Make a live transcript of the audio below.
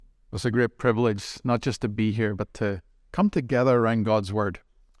It's a great privilege not just to be here, but to come together around God's Word.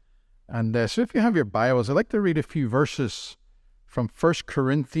 And so if you have your Bibles, I'd like to read a few verses from 1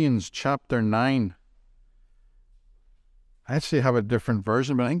 Corinthians chapter 9. I actually have a different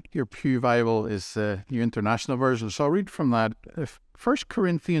version, but I think your Pew Bible is the New International Version. So I'll read from that. 1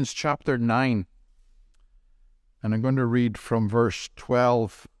 Corinthians chapter 9. And I'm going to read from verse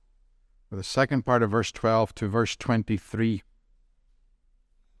 12, or the second part of verse 12 to verse 23.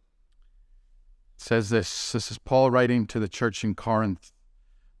 It says this is Paul writing to the church in Corinth.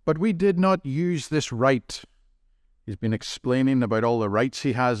 But we did not use this right. He's been explaining about all the rights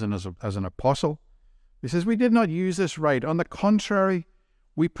he has as an apostle. He says, we did not use this right. On the contrary,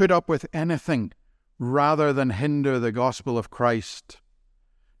 we put up with anything rather than hinder the gospel of Christ.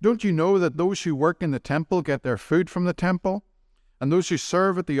 Don't you know that those who work in the temple get their food from the temple, and those who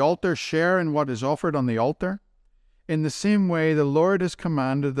serve at the altar share in what is offered on the altar? In the same way, the Lord has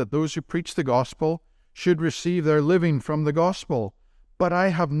commanded that those who preach the gospel should receive their living from the gospel. But I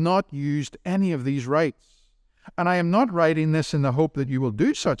have not used any of these rights. And I am not writing this in the hope that you will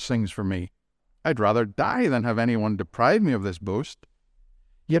do such things for me. I'd rather die than have anyone deprive me of this boast.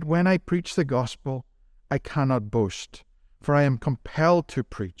 Yet when I preach the gospel, I cannot boast, for I am compelled to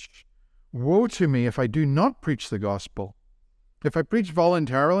preach. Woe to me if I do not preach the gospel. If I preach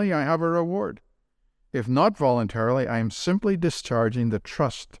voluntarily, I have a reward. If not voluntarily, I am simply discharging the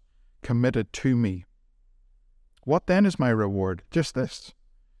trust committed to me. What then is my reward? Just this,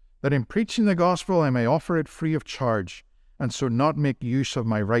 that in preaching the gospel I may offer it free of charge, and so not make use of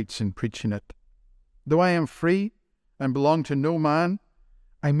my rights in preaching it. Though I am free and belong to no man,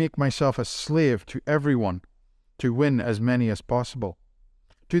 I make myself a slave to everyone to win as many as possible.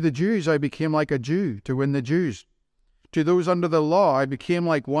 To the Jews I became like a Jew to win the Jews. To those under the law I became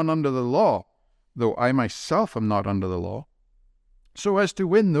like one under the law, though I myself am not under the law, so as to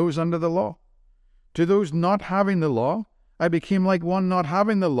win those under the law. To those not having the law, I became like one not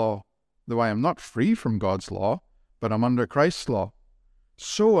having the law, though I am not free from God's law, but am under Christ's law,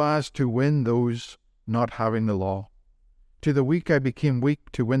 so as to win those not having the law. To the weak I became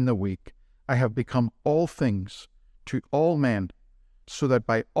weak to win the weak. I have become all things to all men, so that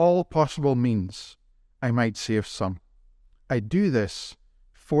by all possible means I might save some. I do this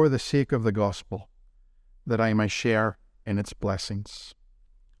for the sake of the gospel, that I may share in its blessings.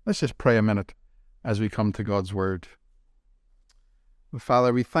 Let's just pray a minute as we come to God's Word.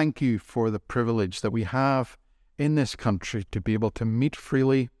 Father, we thank you for the privilege that we have in this country to be able to meet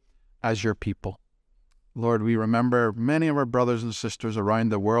freely as your people. Lord, we remember many of our brothers and sisters around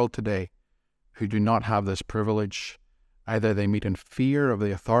the world today who do not have this privilege. Either they meet in fear of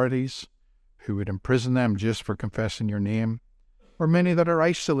the authorities who would imprison them just for confessing your name, or many that are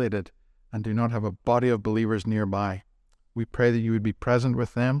isolated and do not have a body of believers nearby. We pray that you would be present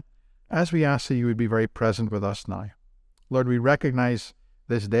with them, as we ask that you would be very present with us now. Lord, we recognize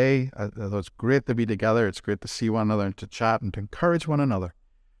this day, though it's great to be together, it's great to see one another and to chat and to encourage one another.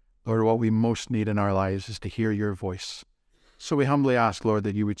 Lord, what we most need in our lives is to hear your voice. So we humbly ask, Lord,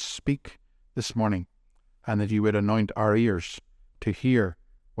 that you would speak this morning and that you would anoint our ears to hear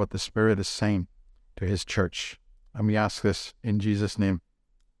what the Spirit is saying to his church. And we ask this in Jesus' name.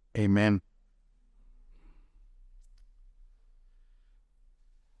 Amen.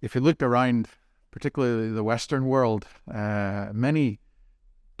 If you looked around, particularly the Western world, many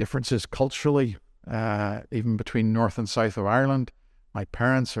differences culturally, even between North and South of Ireland. My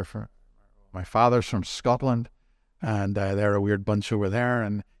father's from Scotland, and they're a weird bunch over there.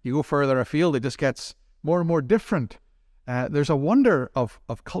 And you go further afield, it just gets more and more different. There's a wonder of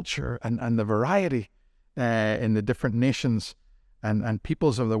culture and the variety in the different nations and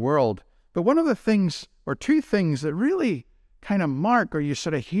peoples of the world. But one of the things, or two things that really kind of mark, or you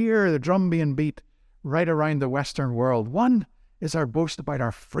sort of hear the drum being beat right around the Western world. One is our boast about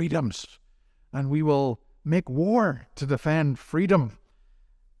our freedoms, and we will make war to defend freedom.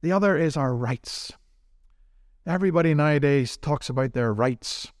 The other is our rights. Everybody nowadays talks about their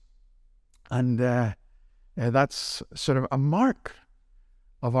rights, and that's sort of a mark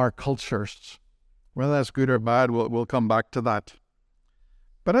of our cultures. Whether that's good or bad, we'll come back to that.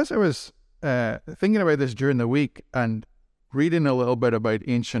 But as I was thinking about this during the week and reading a little bit about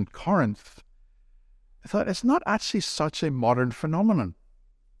ancient Corinth, I thought it's not actually such a modern phenomenon.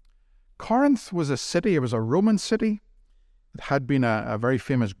 Corinth was a city, it was a Roman city. It had been a very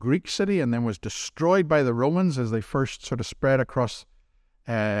famous Greek city and then was destroyed by the Romans as they first sort of spread across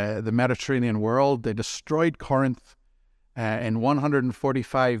the Mediterranean world. They destroyed Corinth in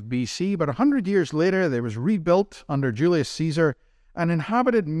 145 BC, but 100 years later it was rebuilt under Julius Caesar and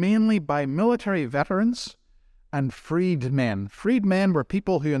inhabited mainly by military veterans and freedmen. Freedmen were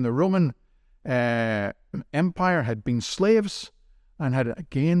people who in the Roman Empire had been slaves and had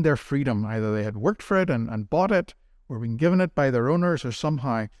gained their freedom. Either they had worked for it and bought it, or been given it by their owners, or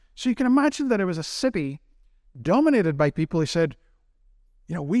somehow. So you can imagine that it was a city dominated by people who said,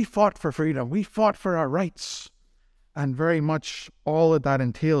 we fought for freedom, we fought for our rights, and very much all that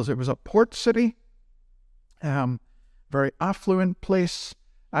entails. It was a port city, very affluent place.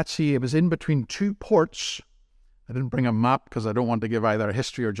 Actually, it was in between two ports. I didn't bring a map because I don't want to give either a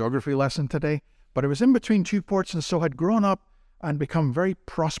history or geography lesson today, but it was in between two ports, and so had grown up and become very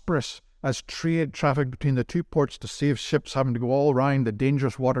prosperous as trade trafficked between the two ports to save ships having to go all around the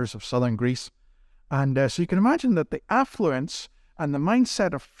dangerous waters of southern Greece. And so you can imagine that the affluence and the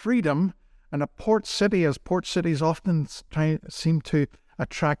mindset of freedom and a port city, as port cities often seem to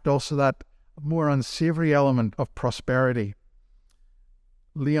attract also that more unsavory element of prosperity.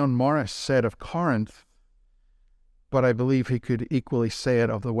 Leon Morris said of Corinth, but I believe he could equally say it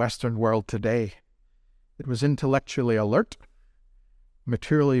of the Western world today, it was intellectually alert,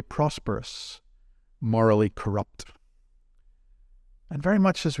 materially prosperous, morally corrupt. And very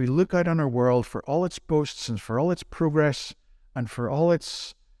much as we look out on our world, for all its boasts and for all its progress and for all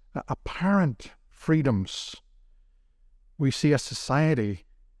its apparent freedoms, we see a society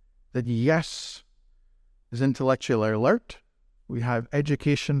that, yes, is intellectually alert. We have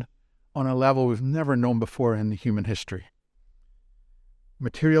education on a level we've never known before in the human history.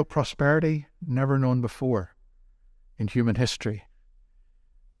 Material prosperity, never known before in human history.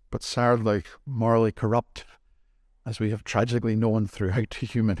 But sadly, morally corrupt, as we have tragically known throughout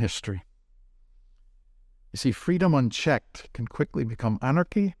human history. You see, freedom unchecked can quickly become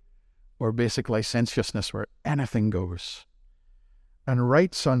anarchy or basic licentiousness where anything goes. And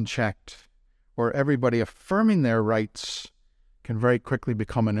rights unchecked, or everybody affirming their rights, can very quickly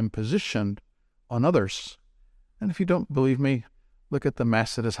become an imposition on others. And if you don't believe me, look at the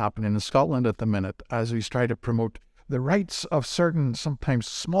mess that is happening in Scotland at the minute as we try to promote the rights of certain, sometimes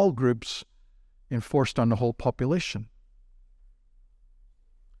small groups enforced on the whole population.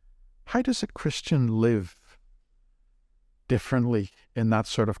 How does a Christian live differently in that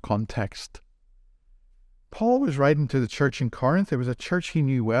sort of context? Paul was writing to the church in Corinth. It was a church he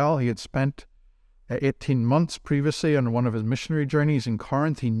knew well. He had spent 18 months previously on one of his missionary journeys in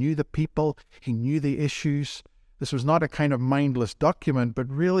Corinth. He knew the people. He knew the issues. This was not a kind of mindless document, but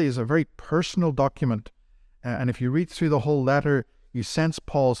really is a very personal document. And if you read through the whole letter, you sense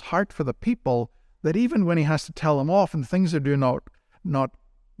Paul's heart for the people, that even when he has to tell them off and things are doing not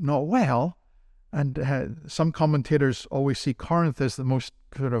well, and some commentators always see Corinth as the most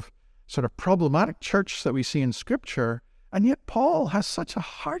sort of problematic church that we see in Scripture, and yet Paul has such a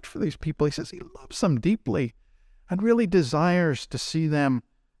heart for these people. He says he loves them deeply and really desires to see them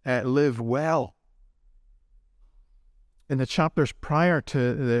live well. In the chapters prior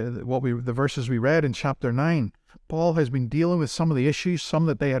to the verses we read in chapter 9, Paul has been dealing with some of the issues, some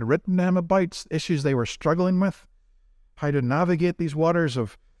that they had written to him about, issues they were struggling with, how to navigate these waters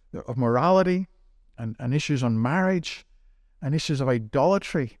of morality and issues on marriage and issues of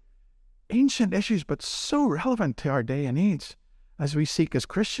idolatry. Ancient issues, but so relevant to our day and age as we seek as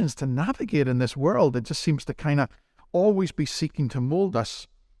Christians to navigate in this world. It just seems to kind of always be seeking to mold us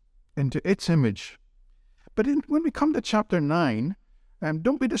into its image. But when we come to chapter 9,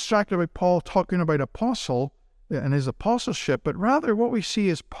 don't be distracted by Paul talking about apostle and his apostleship, but rather what we see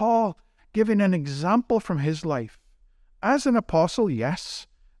is Paul giving an example from his life. As an apostle, yes,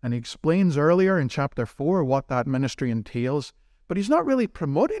 and he explains earlier in chapter 4 what that ministry entails, but he's not really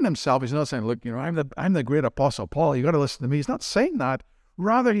promoting himself. He's not saying, look, I'm the great apostle Paul, you got to listen to me. He's not saying that.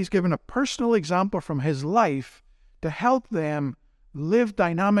 Rather, he's given a personal example from his life to help them live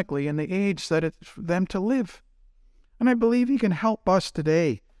dynamically in the age that it's for them to live. And I believe he can help us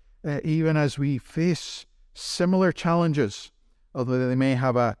today, even as we face similar challenges, although they may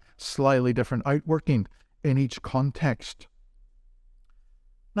have a slightly different outworking in each context.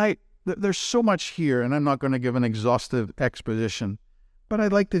 Now, there's so much here, and I'm not going to give an exhaustive exposition, but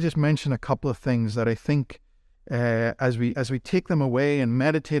I'd like to just mention a couple of things that I think, as we take them away and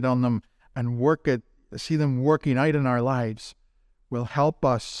meditate on them and see them working out in our lives, will help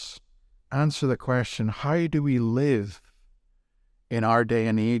us answer the question, how do we live in our day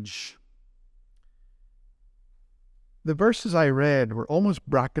and age? The verses I read were almost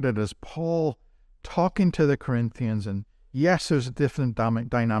bracketed as Paul talking to the Corinthians, and yes, there's different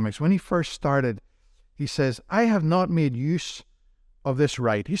dynamics. When he first started, he says, I have not made use of this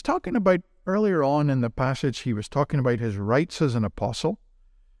right. He's talking about, earlier on in the passage, he was talking about his rights as an apostle,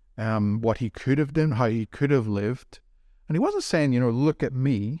 what he could have done, how he could have lived. And he wasn't saying, look at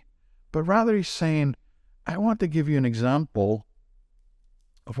me, but rather he's saying, I want to give you an example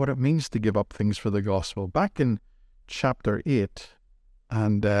of what it means to give up things for the gospel. Back in chapter 8,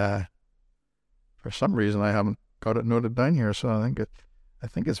 and for some reason I haven't got it noted down here, so I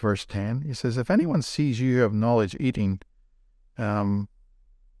think it's verse 10. He says, if anyone sees you have knowledge eating, verse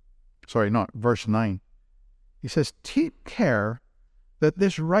 9. He says, take care that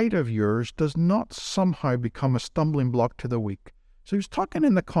this right of yours does not somehow become a stumbling block to the weak. So he was talking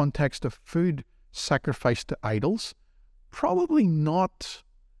in the context of food sacrificed to idols, probably not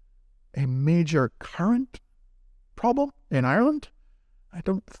a major current problem in Ireland. I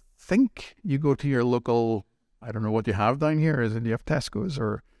don't think you go to your local, I don't know what you have down here, is it you have Tesco's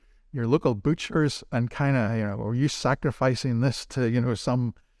or your local butchers and kind of, are you sacrificing this to,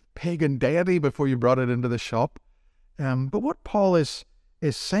 some pagan deity before you brought it into the shop? But what Paul is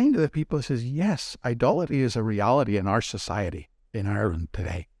saying to the people, he says, yes, idolatry is a reality in our society in Ireland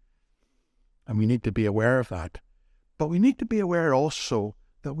today. And we need to be aware of that. But we need to be aware also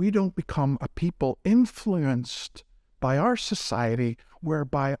that we don't become a people influenced by our society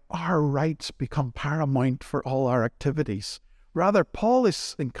whereby our rights become paramount for all our activities. Rather, Paul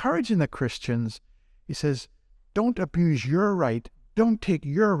is encouraging the Christians. He says, don't abuse your right. Don't take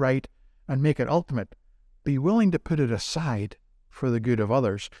your right and make it ultimate. Be willing to put it aside for the good of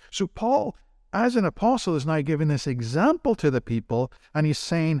others. So Paul, as an apostle, is now giving this example to the people, and he's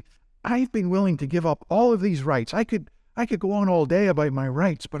saying, I've been willing to give up all of these rights. I could go on all day about my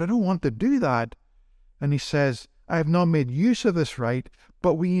rights, but I don't want to do that. And he says, I have not made use of this right,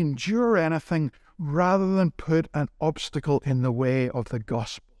 but we endure anything rather than put an obstacle in the way of the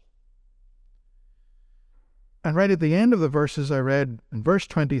gospel. And right at the end of the verses I read, in verse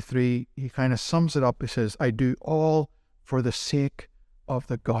 23, he kind of sums it up. He says, I do all for the sake of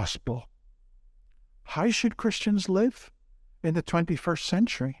the gospel. How should Christians live in the 21st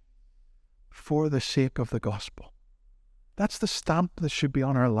century? For the sake of the gospel. That's the stamp that should be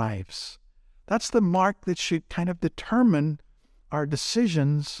on our lives. That's the mark that should kind of determine our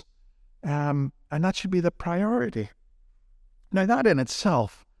decisions, and that should be the priority. Now, that in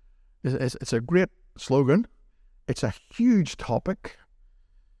itself it's a great slogan. It's a huge topic.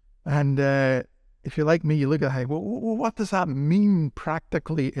 And if you're like me, you look at it, well, what does that mean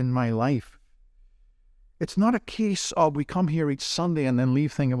practically in my life? It's not a case of we come here each Sunday and then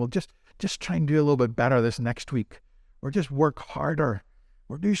leave thinking, well, just try and do a little bit better this next week, or just work harder,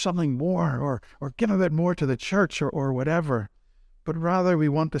 or do something more, or give a bit more to the church, or whatever. But rather we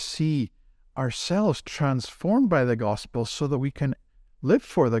want to see ourselves transformed by the gospel so that we can live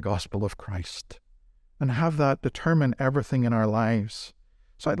for the gospel of Christ and have that determine everything in our lives.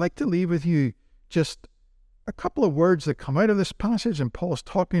 So I'd like to leave with you just a couple of words that come out of this passage, and Paul's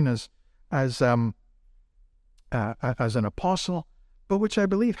talking as an apostle, but which I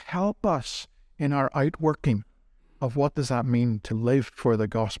believe help us in our outworking of what does that mean to live for the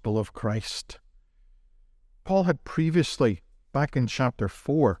gospel of Christ. Paul had previously, back in chapter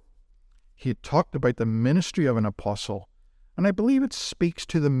 4, he had talked about the ministry of an apostle, and I believe it speaks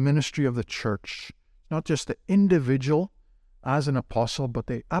to the ministry of the church, not just the individual as an apostle, but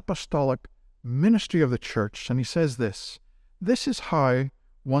the apostolic ministry of the church. And he says this is how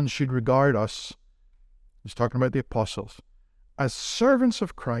one should regard us, he's talking about the apostles, as servants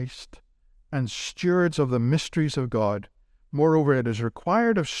of Christ and stewards of the mysteries of God. Moreover, it is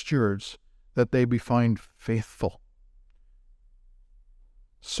required of stewards that they be found faithful.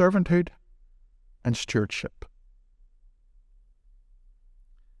 Servanthood and stewardship.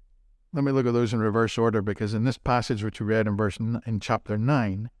 Let me look at those in reverse order, because in this passage which we read in chapter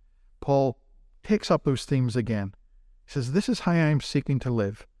 9, Paul takes up those themes again. He says, this is how I am seeking to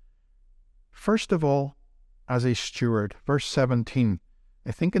live. First of all, as a steward. Verse 17.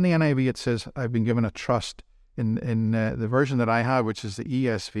 I think in the NIV it says, I've been given a trust. In the version that I have, which is the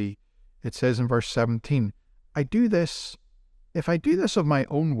ESV, it says in verse 17, I do this, if I do this of my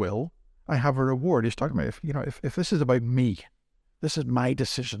own will, I have a reward. He's talking about, if this is about me, this is my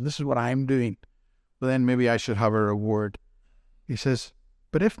decision, this is what I'm doing, well, then maybe I should have a reward. He says,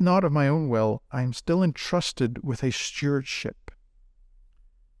 but if not of my own will, I am still entrusted with a stewardship.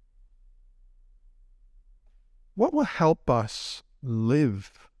 What will help us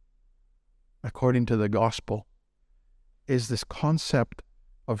live according to the gospel is this concept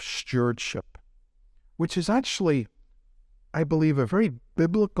of stewardship, which is actually, I believe, a very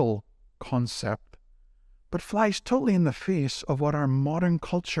biblical concept, but flies totally in the face of what our modern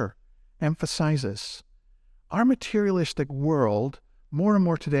culture emphasizes. Our materialistic world, more and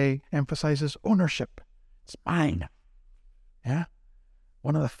more today, emphasizes ownership. It's mine. Yeah?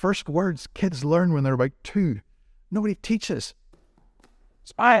 One of the first words kids learn when they're about 2. Nobody teaches.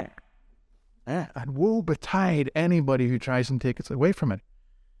 It's mine. And woe betide anybody who tries and takes it away from it.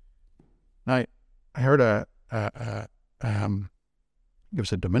 Now, I heard it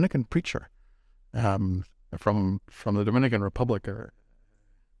was a Dominican preacher from the Dominican Republic,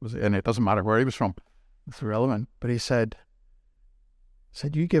 and it doesn't matter where he was from, it's irrelevant. But he said,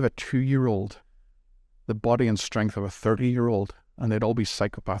 you give a 2-year-old the body and strength of a 30-year-old, and they'd all be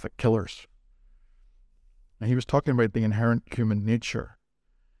psychopathic killers. And he was talking about the inherent human nature.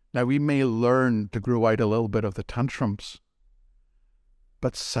 Now, we may learn to grow out a little bit of the tantrums,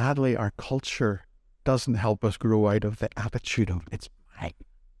 but sadly, our culture doesn't help us grow out of the attitude of it's mine.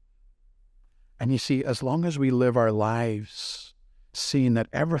 And you see, as long as we live our lives seeing that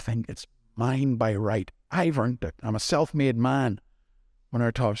everything is mine by right, I've earned it, I'm a self-made man. When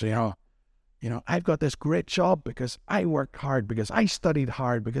our talks, I've got this great job because I worked hard, because I studied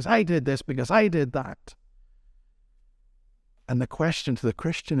hard, because I did this, because I did that. And the question to the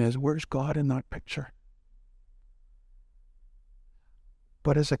Christian is, where's God in that picture?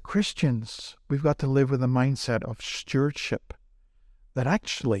 But as a Christians, we've got to live with a mindset of stewardship that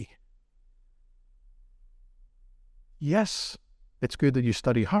actually, yes, it's good that you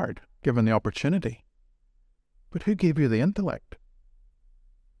study hard, given the opportunity. But who gave you the intellect?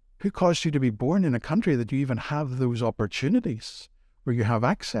 Who caused you to be born in a country that you even have those opportunities, where you have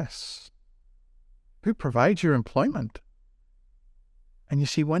access? Who provides your employment? And you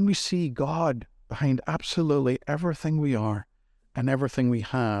see, when we see God behind absolutely everything we are and everything we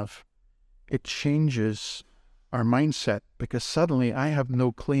have, it changes our mindset, because suddenly I have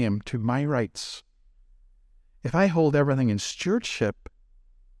no claim to my rights. If I hold everything in stewardship,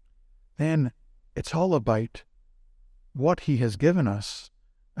 then it's all about what He has given us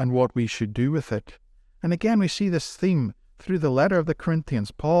and what we should do with it. And again, we see this theme through the letter of the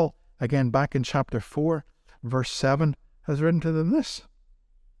Corinthians. Paul, again back in chapter 4, verse 7, has written to them this: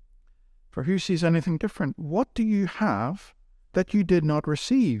 "For who sees anything different? What do you have that you did not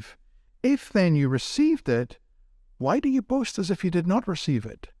receive? If then you received it, why do you boast as if you did not receive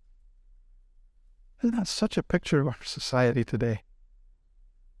it?" Isn't that such a picture of our society today?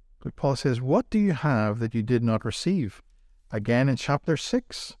 But Paul says, what do you have that you did not receive? Again in chapter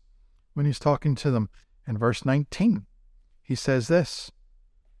 6, when he's talking to them in verse 19, he says this.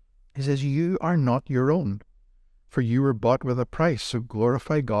 He says, "You are not your own, for you were bought with a price, so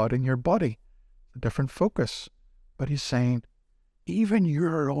glorify God in your body." A different focus. But he's saying, even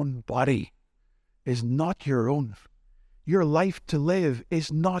your own body is not your own. Your life to live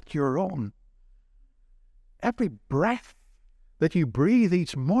is not your own. Every breath that you breathe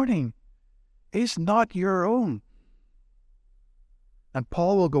each morning is not your own. And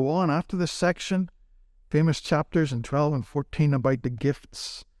Paul will go on after this section, famous chapters in 12 and 14 about the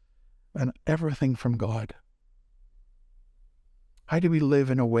gifts and everything from God. How do we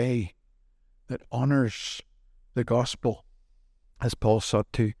live in a way that honors the gospel as Paul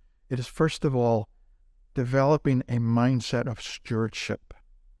sought to? It is first of all developing a mindset of stewardship.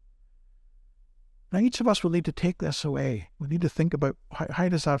 Now each of us will need to take this away. We need to think about how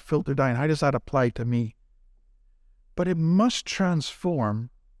does that filter down? How does that apply to me? But it must transform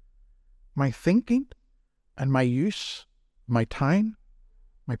my thinking and my use, my time,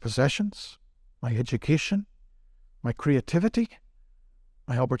 my possessions, my education, my creativity,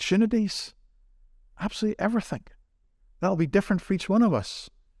 my opportunities, absolutely everything. That'll be different for each one of us.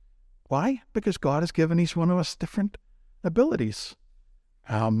 Why? Because God has given each one of us different abilities.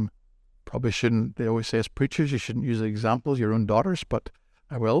 Probably shouldn't, they always say as preachers, you shouldn't use examples, your own daughters, but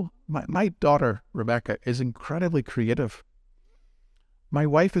I will. My daughter, Rebecca, is incredibly creative. My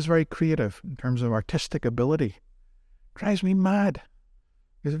wife is very creative in terms of artistic ability. Drives me mad.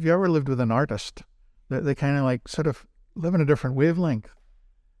 Because if you ever lived with an artist, they kind of like sort of live in a different wavelength.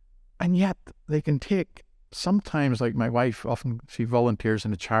 And yet they can take, sometimes like my wife, often she volunteers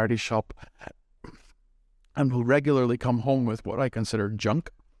in a charity shop and will regularly come home with what I consider junk.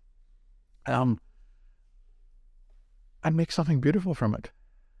 And make something beautiful from it.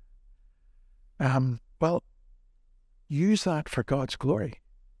 Well, use that for God's glory.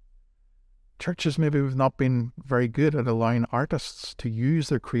 Churches maybe have not been very good at allowing artists to use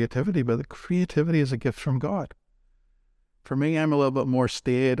their creativity, but the creativity is a gift from God. For me, I'm a little bit more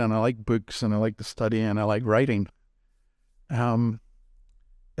staid, and I like books, and I like to study, and I like writing.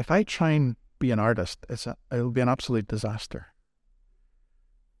 If I try and be an artist, it'll be an absolute disaster.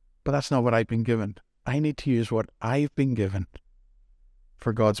 But that's not what I've been given. I need to use what I've been given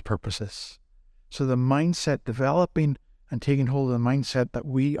for God's purposes. So the mindset, developing and taking hold of the mindset that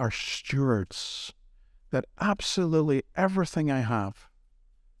we are stewards, that absolutely everything I have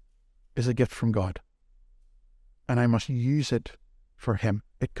is a gift from God. And I must use it for Him.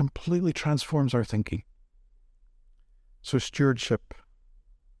 It completely transforms our thinking. So stewardship.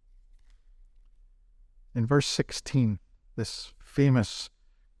 In verse 16, this famous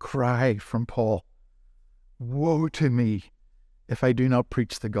cry from Paul, "Woe to me if I do not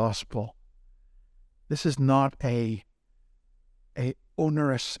preach the gospel." This is not a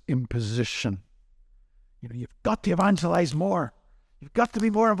onerous imposition. You've got to evangelize more. You've got to be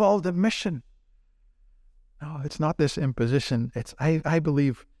more involved in mission. No, it's not this imposition. It's, I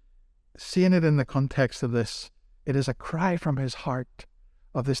believe, seeing it in the context of this, it is a cry from his heart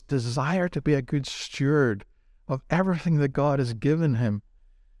of this desire to be a good steward of everything that God has given him.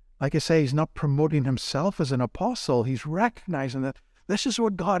 Like I say, he's not promoting himself as an apostle. He's recognizing that this is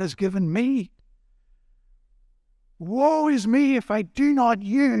what God has given me. Woe is me if I do not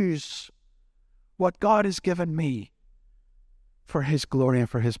use what God has given me for his glory and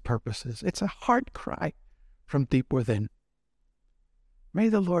for his purposes. It's a heart cry from deep within. May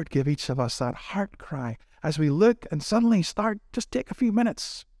the Lord give each of us that heart cry as we look and suddenly start, just take a few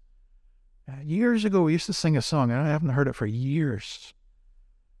minutes. Years ago, we used to sing a song, and I haven't heard it for years.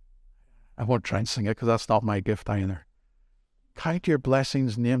 I won't try and sing it because that's not my gift either. Count your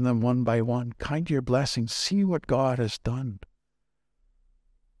blessings, name them one by one. Count your blessings, see what God has done.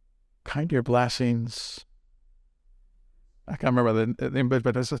 Count your blessings. I can't remember the name,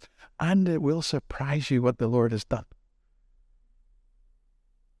 but it says, and it will surprise you what the Lord has done.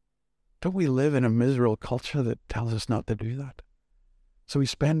 Don't we live in a miserable culture that tells us not to do that? So we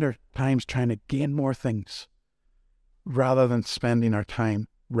spend our times trying to gain more things rather than spending our time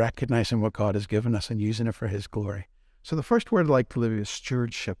recognizing what God has given us and using it for his glory. So the first word I'd like to live is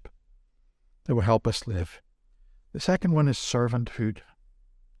stewardship that will help us live. The second one is servanthood.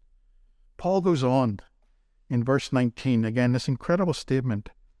 Paul goes on in verse 19, again, this incredible statement,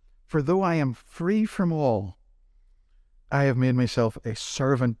 "For though I am free from all, I have made myself a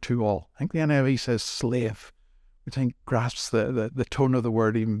servant to all." I think the NIV says slave, which I think grasps the tone of the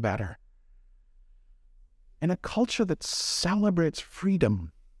word even better. In a culture that celebrates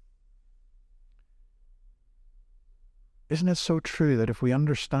freedom, isn't it so true that if we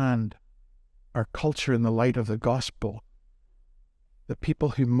understand our culture in the light of the gospel, the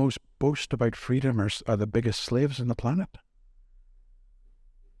people who most boast about freedom are the biggest slaves on the planet?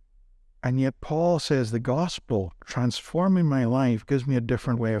 And yet Paul says the gospel, transforming my life, gives me a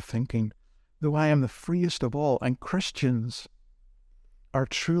different way of thinking. Though I am the freest of all, and Christians are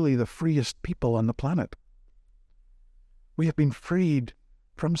truly the freest people on the planet. We have been freed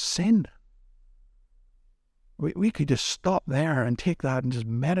from sin. We could just stop there and take that and just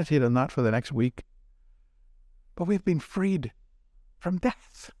meditate on that for the next week. But we've been freed from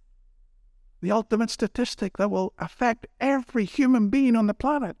death, the ultimate statistic that will affect every human being on the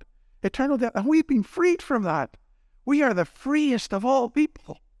planet. Eternal death. And we've been freed from that. We are the freest of all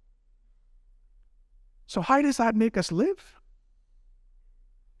people. So how does that make us live?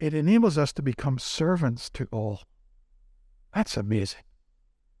 It enables us to become servants to all. That's amazing.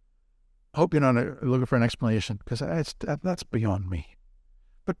 I hope you're not looking for an explanation, because that's beyond me.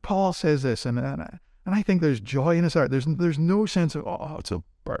 But Paul says this, and I think there's joy in his heart. There's no sense of, oh, it's a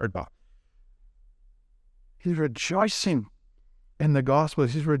bird box. He's rejoicing in the gospel.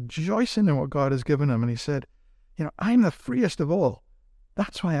 He's rejoicing in what God has given him. And he said, I'm the freest of all.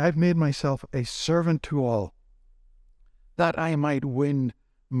 That's why I've made myself a servant to all, that I might win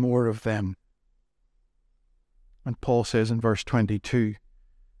more of them. And Paul says in verse 22,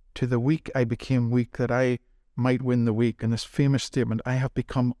 to the weak I became weak, that I might win the weak. And this famous statement, I have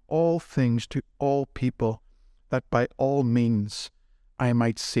become all things to all people, that by all means I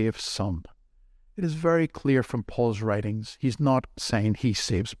might save some. It is very clear from Paul's writings, he's not saying he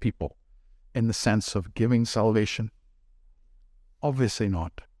saves people in the sense of giving salvation. Obviously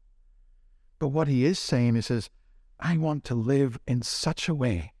not. But what he is saying is I want to live in such a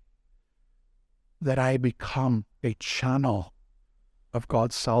way that I become a channel of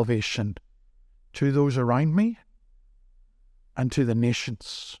God's salvation to those around me and to the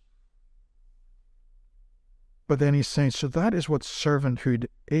nations. But then he's saying, so that is what servanthood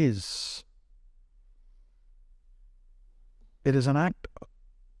is. It is an act,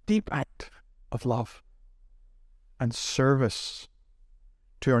 deep act of love and service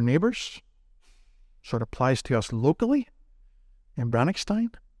to our neighbours. So it applies to us locally in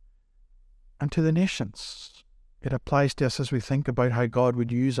Brannockstein and to the nations. It applies to us as we think about how God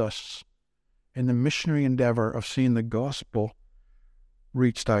would use us in the missionary endeavour of seeing the gospel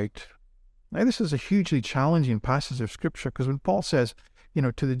reached out. Now, this is a hugely challenging passage of Scripture, because when Paul says,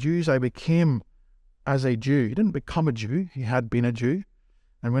 to the Jews I became as a Jew, he didn't become a Jew, he had been a Jew.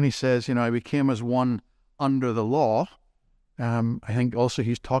 And when he says, I became as one under the law, I think also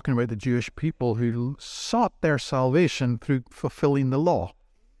he's talking about the Jewish people who sought their salvation through fulfilling the law.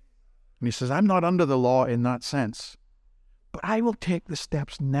 And he says, I'm not under the law in that sense, but I will take the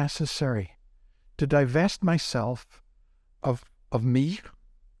steps necessary to divest myself of me,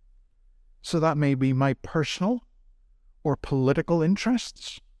 so that may be my personal or political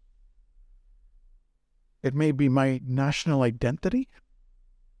interests. It may be my national identity.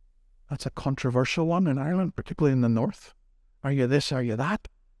 That's a controversial one in Ireland, particularly in the north. Are you this? Are you that?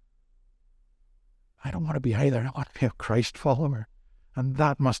 I don't want to be either. I want to be a Christ follower. And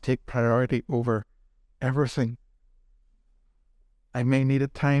that must take priority over everything. I may need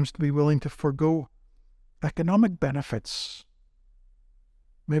at times to be willing to forego economic benefits.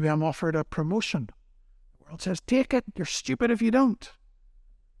 Maybe I'm offered a promotion. The world says, take it. You're stupid if you don't.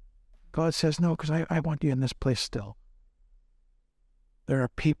 God says, no, because I want you in this place still. There are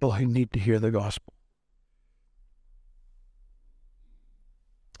people who need to hear the gospel.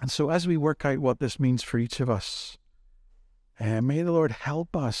 And so as we work out what this means for each of us, may the Lord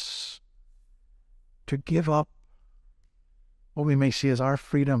help us to give up what we may see as our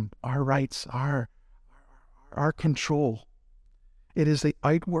freedom, our rights, our control. It is the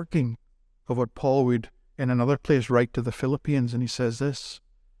outworking of what Paul would in another place write to the Philippians, and he says this,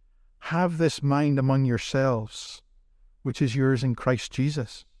 have this mind among yourselves, which is yours in Christ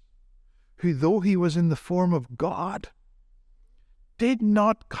Jesus, who though he was in the form of God, did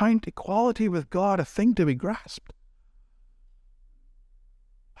not count equality with God a thing to be grasped.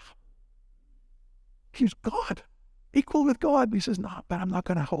 He was God, equal with God. He says, no, but I'm not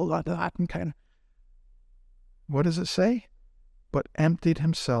going to hold on to that and kind of. What does it say? But emptied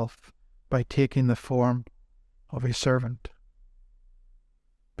himself by taking the form of a servant,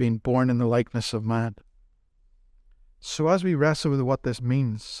 being born in the likeness of man. So as we wrestle with what this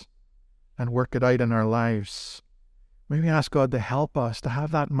means and work it out in our lives, may we ask God to help us to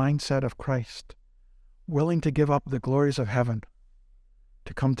have that mindset of Christ, willing to give up the glories of heaven,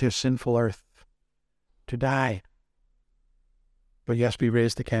 to come to a sinful earth, to die, but yes, be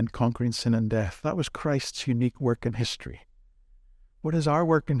raised again, conquering sin and death. That was Christ's unique work in history. What is our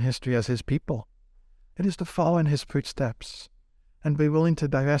work in history as his people? It is to follow in his footsteps and be willing to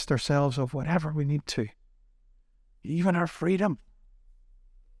divest ourselves of whatever we need to, even our freedom,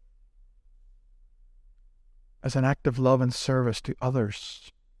 as an act of love and service to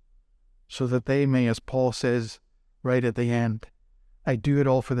others, so that they may, as Paul says right at the end, I do it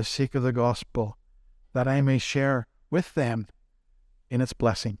all for the sake of the gospel, that I may share with them in its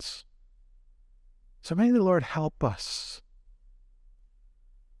blessings. So may the Lord help us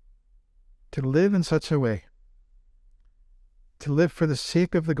to live in such a way, to live for the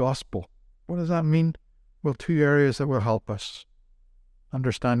sake of the gospel. What does that mean? Well, two areas that will help us.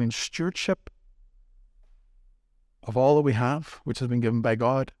 Understanding stewardship of all that we have, which has been given by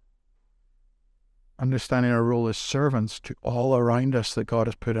God. Understanding our role as servants to all around us that God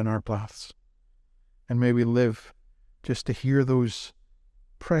has put in our paths. And may we live just to hear those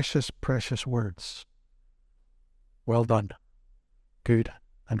precious, precious words. Well done, good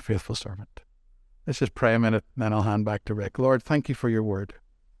and faithful servant. Let's just pray a minute and then I'll hand back to Rick. Lord, thank you for your word.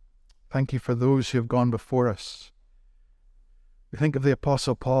 Thank you for those who have gone before us. We think of the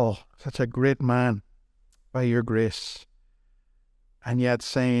Apostle Paul, such a great man by your grace, and yet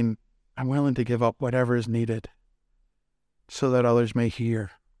saying, I'm willing to give up whatever is needed so that others may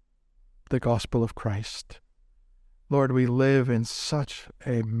hear the gospel of Christ. Lord, we live in such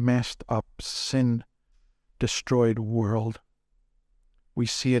a messed up, sin-destroyed world. We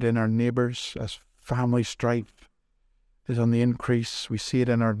see it in our neighbours as family strife is on the increase. We see it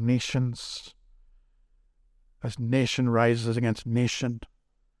in our nations as nation rises against nation,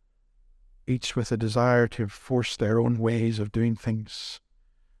 each with a desire to enforce their own ways of doing things.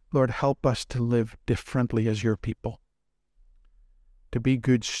 Lord, help us to live differently as your people, to be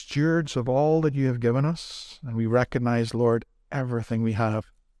good stewards of all that you have given us. And we recognize, Lord, everything we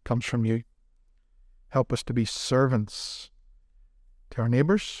have comes from you. Help us to be servants to our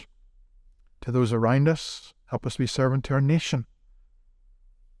neighbours, to those around us. Help us to be servant to our nation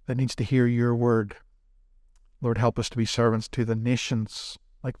that needs to hear your word. Lord, help us to be servants to the nations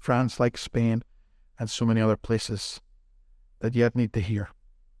like France, like Spain, and so many other places that yet need to hear.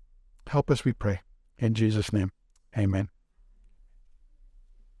 Help us, we pray. In Jesus' name, amen.